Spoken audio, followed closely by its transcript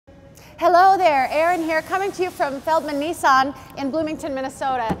Hello there, Erin here, coming to you from Feldmann Nissan in Bloomington,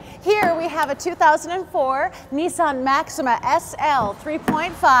 Minnesota. Here we have a 2004 Nissan Maxima SL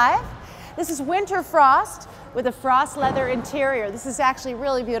 3.5. This is winter frost with a frost leather interior. This is actually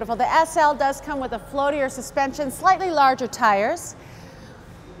really beautiful. The SL does come with a floatier suspension, slightly larger tires.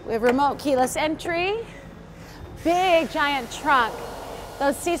 We have remote keyless entry, big giant trunk.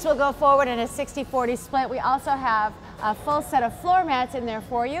 Those seats will go forward in a 60-40 split. We also have a full set of floor mats in there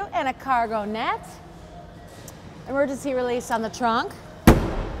for you and a cargo net. Emergency release on the trunk.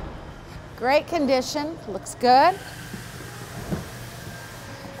 Great condition, looks good.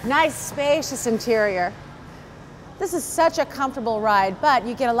 Nice spacious interior. This is such a comfortable ride, but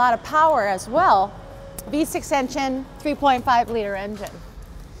you get a lot of power as well. V6 engine, 3.5 liter engine.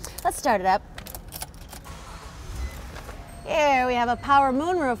 Let's start it up. Here we have a power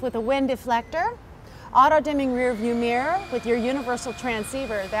moonroof with a wind deflector, auto dimming rear view mirror with your universal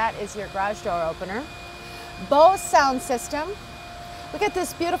transceiver. That is your garage door opener. Bose sound system. Look at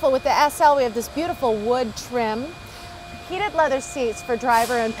this beautiful, with the SL we have this beautiful wood trim. Heated leather seats for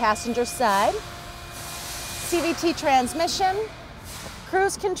driver and passenger side. CVT transmission.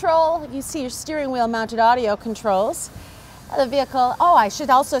 Cruise control. You see your steering wheel mounted audio controls. The vehicle, oh, I should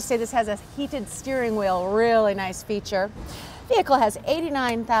also say this has a heated steering wheel, really nice feature. Vehicle has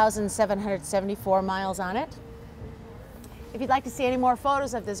 89,774 miles on it. If you'd like to see any more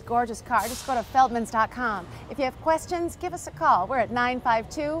photos of this gorgeous car, just go to feldmanns.com. If you have questions, give us a call. We're at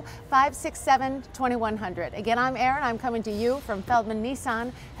 952-567-2100. Again, I'm Erin. I'm coming to you from Feldmann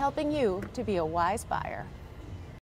Nissan, helping you to be a wise buyer.